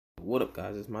What up,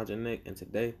 guys? It's Majin Nick, and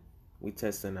today we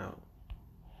testing out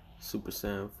Str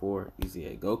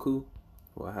Ssj4 Goku,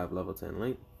 who I have level 10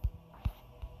 link,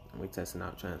 and we testing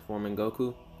out Transforming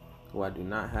Goku, who I do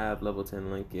not have level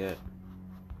 10 link yet,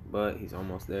 but he's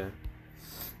almost there.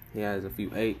 He has a few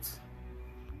 8s,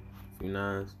 a few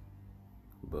 9s,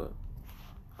 but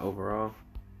overall,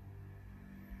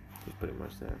 he's pretty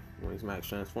much there. When he's max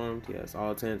transformed, he has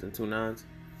all 10s and 2 9s.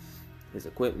 His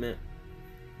equipment,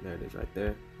 there it is right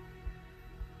there.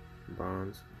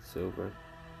 Bronze, silver,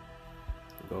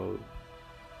 gold.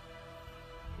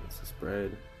 It's a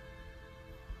spread.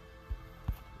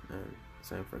 And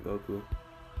same for Goku.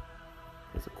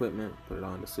 His equipment, put it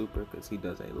on the super because he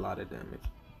does a lot of damage.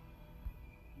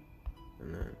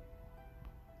 And then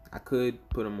I could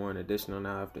put him more in additional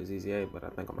now after ZZA, but I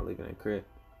think I'm gonna leave it in crit.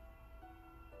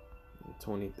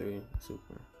 23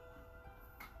 super.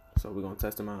 So we're gonna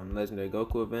test him out on Legendary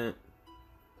Goku event.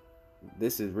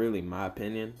 This is really my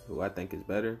opinion, who I think is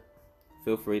better.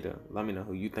 Feel free to let me know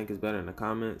who you think is better in the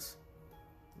comments.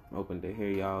 I'm open to hear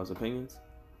y'all's opinions.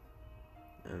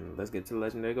 And let's get to the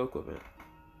Legendary Goku event.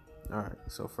 Alright,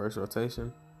 so first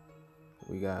rotation,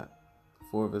 we got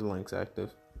 4 of his links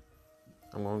active.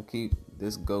 I'm going to keep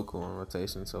this Goku on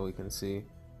rotation so we can see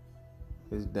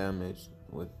his damage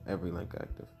with every link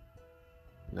active.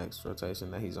 Next rotation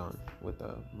that he's on with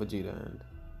Vegeta and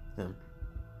him.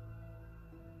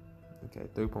 Okay,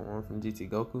 3.1 from GT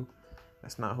Goku.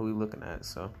 That's not who we're looking at,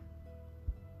 so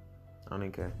I don't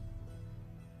even care.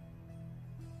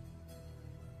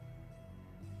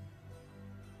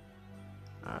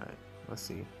 Alright, let's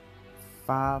see.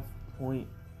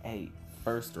 5.8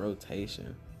 first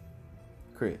rotation.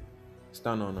 Crit.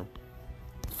 Stun on him.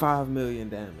 5 million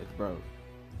damage, bro.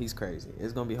 He's crazy.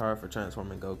 It's gonna be hard for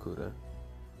Transforming Goku to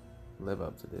live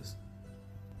up to this.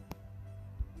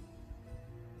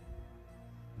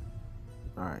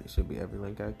 Alright, should be every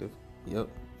link active. Yep.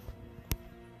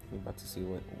 We're about to see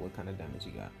what kind of damage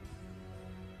you got.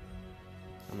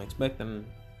 I'm expecting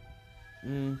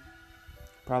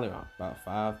probably about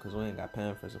 5 because we ain't got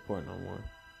Pan for support no more.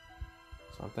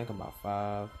 So I'm thinking about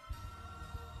 5.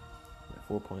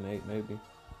 4.8 maybe.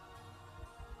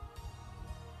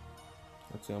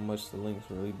 Let's see how much the links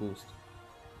really boost.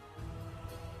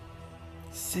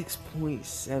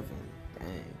 6.7.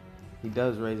 Dang. He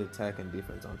does raise attack and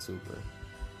defense on super.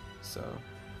 So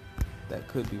that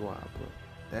could be wild, but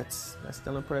that's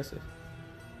still impressive.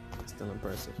 That's still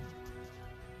impressive.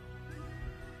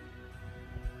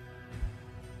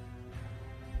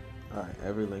 Alright,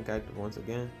 every link active once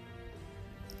again.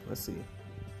 Let's see.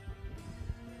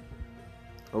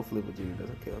 Hopefully Vegeta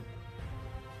doesn't kill.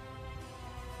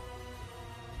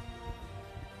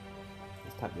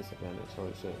 Let's type disadvantage so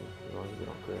it shouldn't, as long as we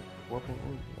don't crit.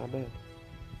 4.1, not bad.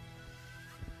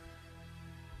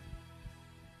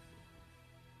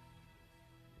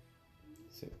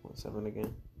 .7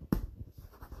 again.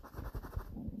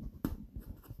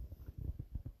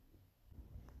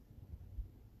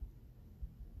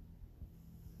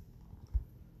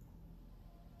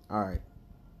 Alright.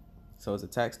 So his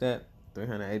attack stat,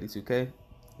 382k.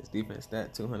 His defense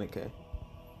stat, 200k. I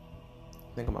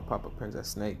think I'm gonna pop a Princess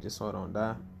Snake just so I don't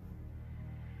die.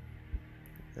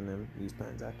 And then use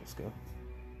Pan's active skill.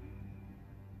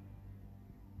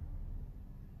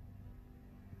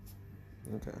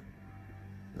 Okay.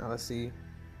 Now let's see.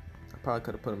 I probably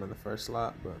could have put him in the first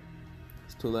slot, but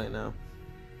it's too late now.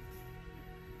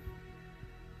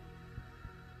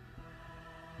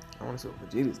 I want to see what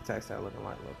Vegeta's attack stat looking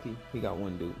like. Low key, he got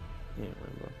one dude. He ain't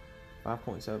Rainbow.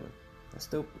 5.7. That's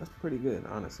pretty good,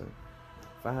 honestly.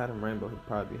 If I had him Rainbow, he'd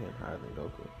probably be hitting higher than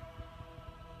Goku.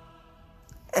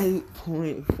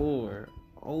 8.4.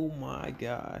 Oh my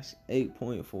gosh,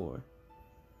 8.4.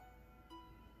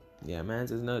 Yeah,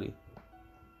 man's is nutty.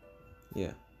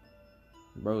 Yeah,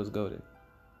 bro is goated.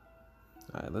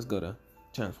 Alright, let's go to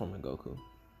Transforming Goku.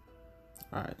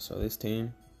 Alright, so this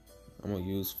team I'm gonna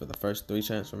use for the first 3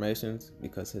 transformations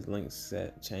because his link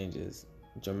set changes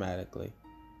dramatically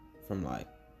from like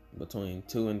between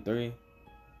 2 and 3,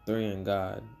 3 and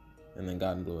God, and then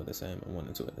God and Blue are the same, and 1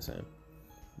 and 2 are the same.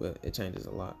 But it changes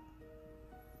a lot.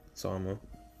 So I'm gonna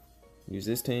use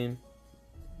this team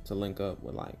to link up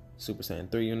with like Super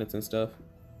Saiyan 3 units and stuff,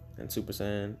 and Super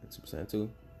Saiyan and Super Saiyan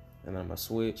 2, and then I'm gonna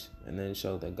switch and then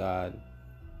show the God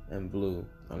and Blue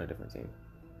on a different team.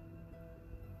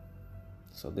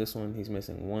 So this one, he's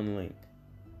missing 1 link.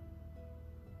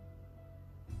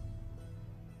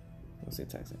 Let's see,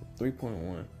 attack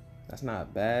 3.1. That's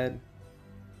not bad,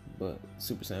 but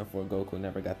Str Ssj4 Goku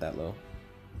never got that low.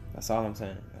 That's all I'm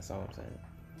saying. That's all I'm saying.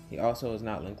 He also is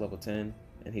not link level 10,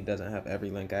 and he doesn't have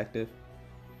every link active.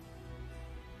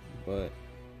 But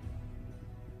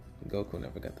Goku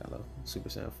never got that low. Super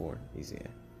Saiyan 4, easy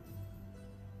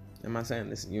A. Am I saying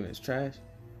this unit's trash?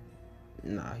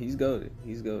 Nah, he's goated.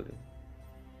 He's goated.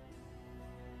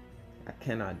 I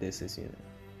cannot diss this unit.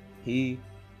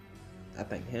 I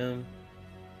think him,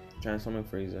 Transforming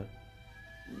Frieza,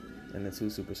 and the 2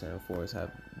 Super Saiyan 4s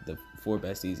have the 4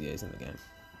 best easy A's in the game.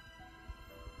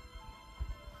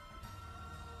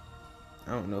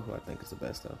 I don't know who I think is the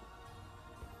best though.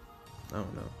 I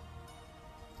don't know.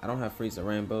 I don't have Frieza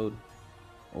Rainbowed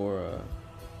or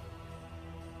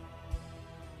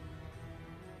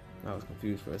I was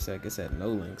confused for a sec. It said no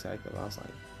links active. I was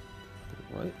like,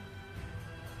 what?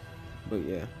 But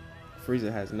yeah,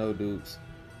 Frieza has no dupes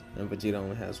and Vegeta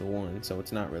only has 1, so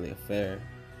it's not really a fair.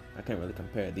 I can't really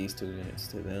compare these 2 units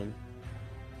to them.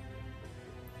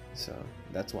 So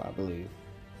that's why I believe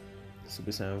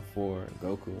Super Saiyan 4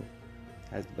 Goku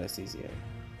has the best easy A.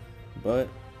 But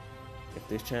if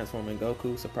this transforming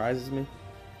Goku surprises me,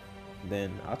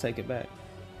 then I'll take it back.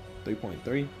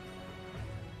 3.3.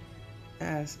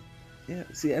 Yeah,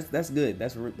 see, that's good.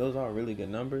 Those are really good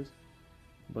numbers.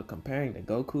 But comparing to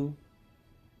Goku,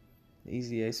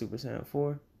 easy A Super Saiyan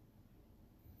 4,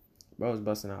 bro was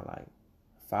busting out like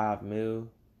 5 mil.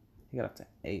 He got up to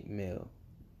 8 mil.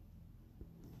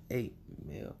 8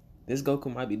 mil. This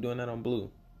Goku might be doing that on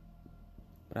blue,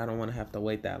 but I don't want to have to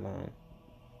wait that long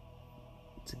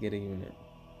to get a unit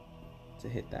to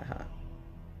hit that high.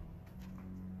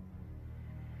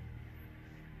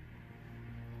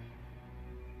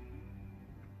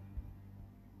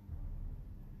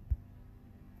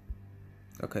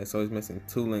 Okay, so he's missing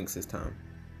 2 links this time.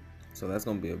 So that's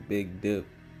going to be a big dip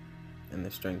in the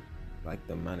strength, like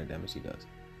the amount of damage he does.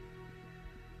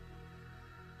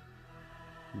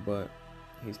 But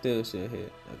he still should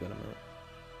hit a good amount.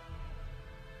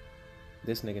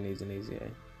 This nigga needs an easy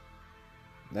A.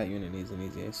 That unit needs an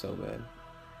easy A so bad.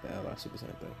 The LR Super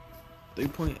Saiyan 3.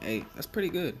 3.8. That's pretty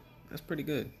good. That's pretty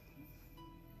good.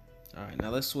 Alright, now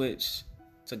let's switch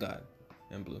to God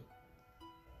and blue.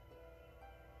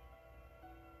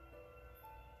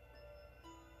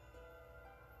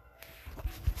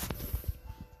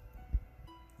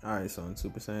 Alright, so in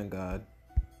Super Saiyan God,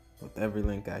 with every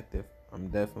link active, I'm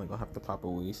definitely gonna have to pop a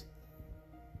Whis,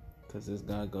 because this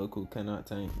guy Goku cannot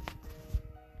tank.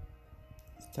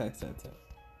 His attack stats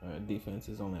at defense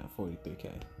is only at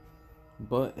 43k,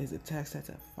 but his attack stats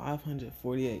at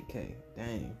 548k.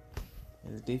 Dang,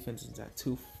 and his defense is at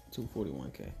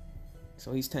 241k.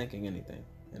 So he's tanking anything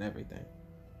and everything.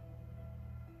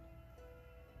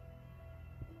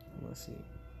 Let's see.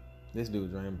 This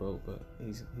dude's rainbow, but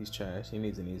he's trash. He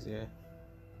needs an easy A.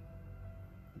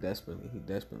 He desperately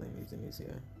needs an easy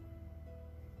A.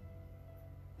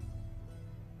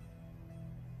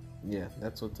 Yeah,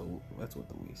 that's what the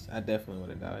Whis. I definitely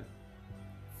would have died.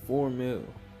 4 mil.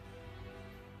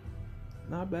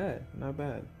 Not bad. Not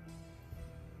bad.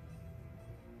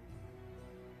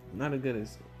 Not as good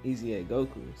as easy A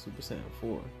Goku, Super Saiyan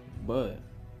 4, but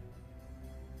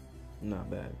not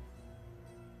bad.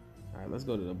 Alright, let's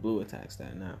go to the blue attack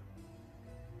stat now.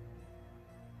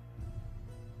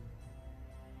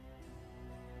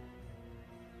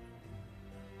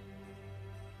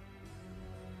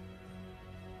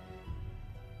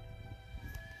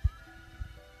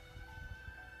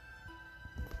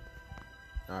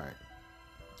 Alright.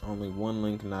 Only 1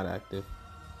 link not active.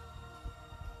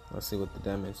 Let's see what the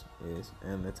damage is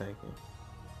and the tanking.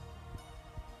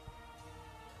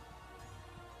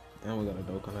 And we got a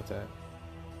Dokkan attack.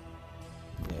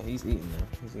 Yeah, he's eating them.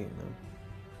 He's eating them.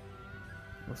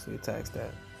 What's the attack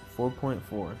stat?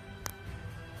 4.4.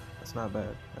 That's not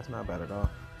bad. That's not bad at all.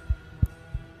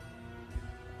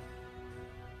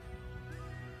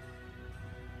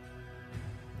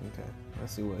 Okay,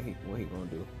 let's see what he gonna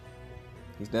do.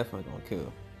 He's definitely gonna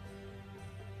kill.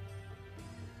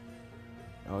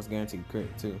 I was guaranteed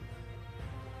crit too.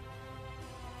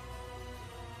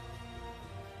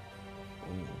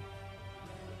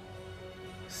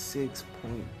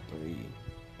 6.3.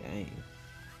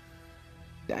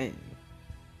 Dang.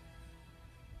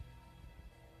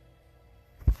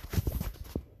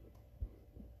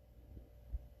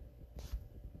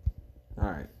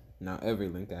 Alright, now every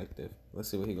link active. Let's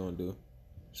see what he gonna do.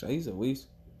 Should I use a Whis?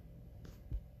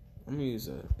 I'm gonna use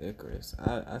a Icarus.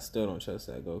 I still don't trust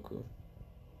that Goku.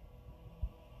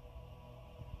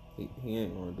 He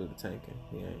ain't gonna do the tanking.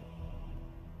 He ain't.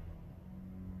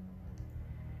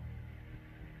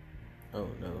 Oh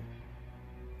no.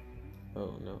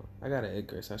 Oh no. I got an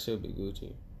Icarus. I should be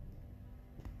Gucci.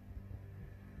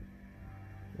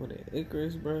 What an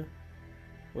Icarus, bro?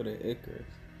 What an Icarus.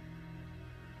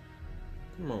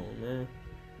 Come on, man.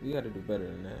 You gotta do better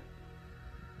than that.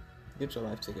 Get your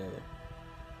life together.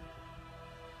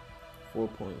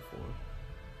 4.4.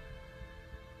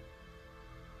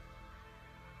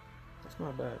 That's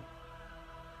not bad.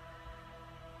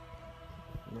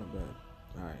 Not bad.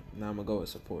 Alright, now I'm gonna go with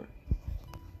support.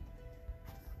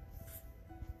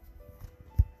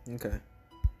 Okay.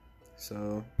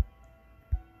 So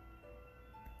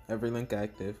every link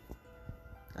active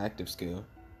skill.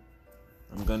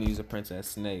 I'm gonna use a Princess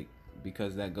Snake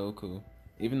because that Goku,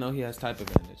 even though he has type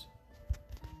advantage,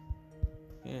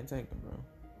 he ain't tanking, bro.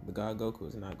 The God Goku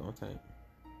is not gonna tank.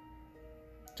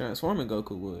 Transforming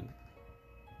Goku would,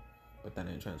 but that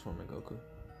ain't transforming Goku.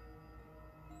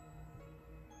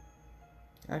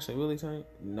 Actually, will he tank?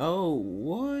 No,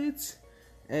 what?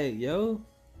 Hey, yo,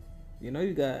 you know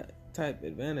you got type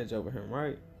advantage over him,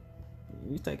 right?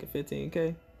 You taking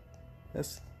 15K?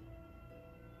 That's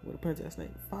with a Princess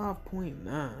Snake.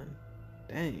 5.9.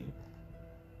 Dang.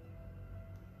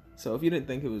 So if you didn't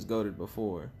think it was goated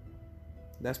before,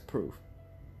 that's proof.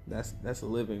 That's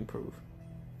living proof.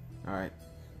 Alright.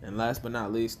 And last but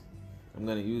not least, I'm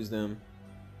gonna use them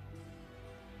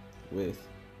with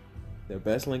their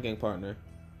best linking partner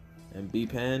and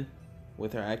B-Pan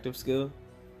with her active skill.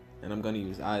 And I'm gonna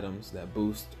use items that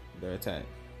boost their attack.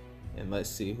 And let's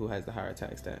see who has the higher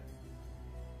attack stat.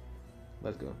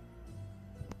 Let's go.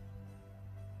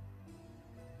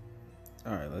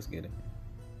 Alright, let's get it.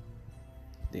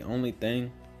 The only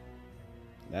thing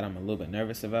that I'm a little bit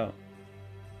nervous about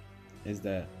is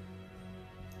that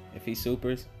if he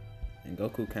supers and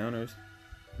Goku counters,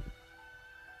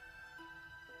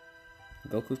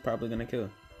 Goku's probably gonna kill.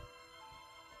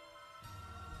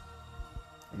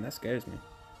 And that scares me.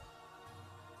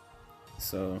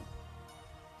 So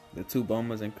the two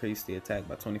bombas increase the attack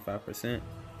by 25%,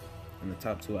 and the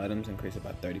top two items increase it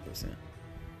by 30%.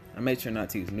 I made sure not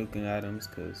to use nuking items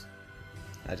because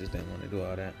I just didn't want to do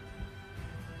all that.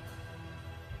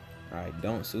 Alright,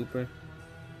 don't super.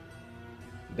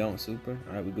 Don't super.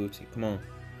 Alright, we Gucci. Come on.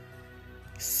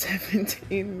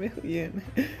 17 million.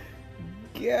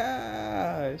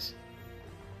 Gosh.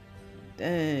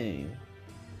 Dang.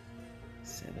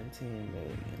 17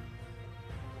 million.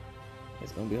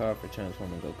 It's gonna be hard for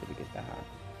Transforming Goku to get that high.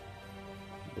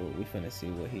 But we finna see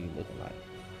what he looking like.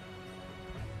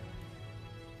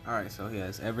 Alright, so he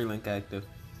has every link active.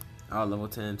 All level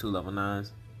 10, 2 level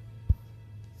 9s.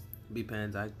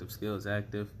 B-Pan's active, skills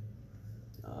active.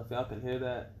 If y'all can hear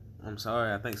that, I'm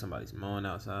sorry. I think somebody's mowing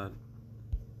outside.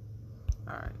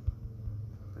 Alright.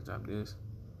 Let's drop this.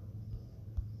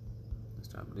 Let's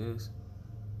drop this.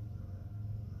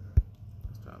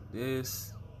 Let's drop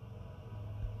this.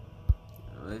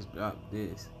 Let's drop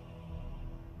this.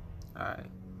 Alright.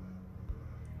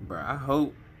 Bro, I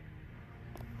hope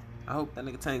that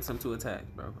nigga tanks him to attack,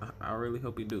 bro. I really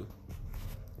hope he do.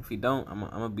 If he don't, I'm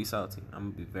gonna be salty.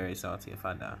 I'm gonna be very salty if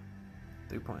I die.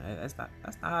 3.8. That's the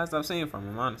highest I've seen from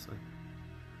him, honestly.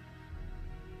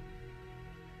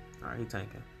 Alright, he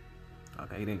tanking.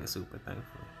 Okay, he didn't get super,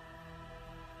 thankfully.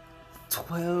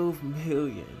 12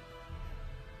 million.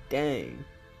 Dang.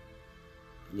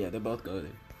 Yeah, they're both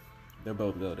goated. They're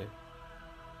both goated.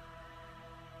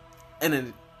 And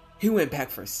then he went back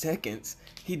for seconds.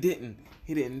 He didn't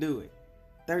do it.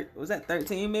 Was that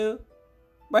 13 mil?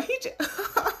 But he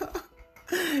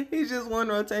just one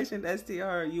rotation. Str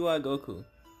UI Goku.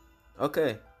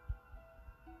 Okay.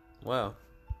 Wow.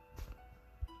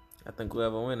 I think we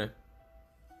have a winner.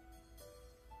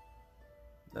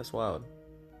 That's wild.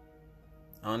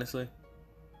 Honestly,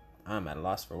 I'm at a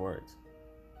loss for words.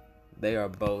 They are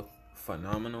both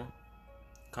phenomenal.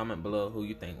 Comment below who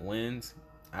you think wins.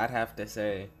 I'd have to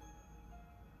say,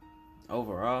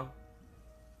 overall,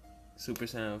 Super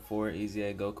Saiyan 4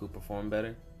 EZA Goku performed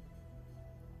better.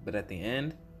 But at the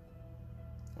end,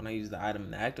 when I use the item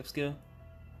in the active skill,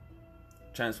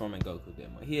 Transforming Goku did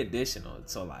more. He additional,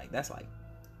 so like that's like,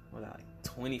 what, like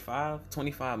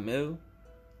 25 mil?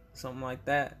 Something like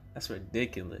that. That's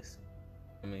ridiculous.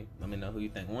 I mean, let me know who you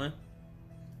think won.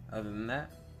 Other than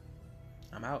that,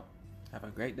 I'm out. Have a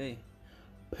great day.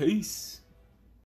 Peace.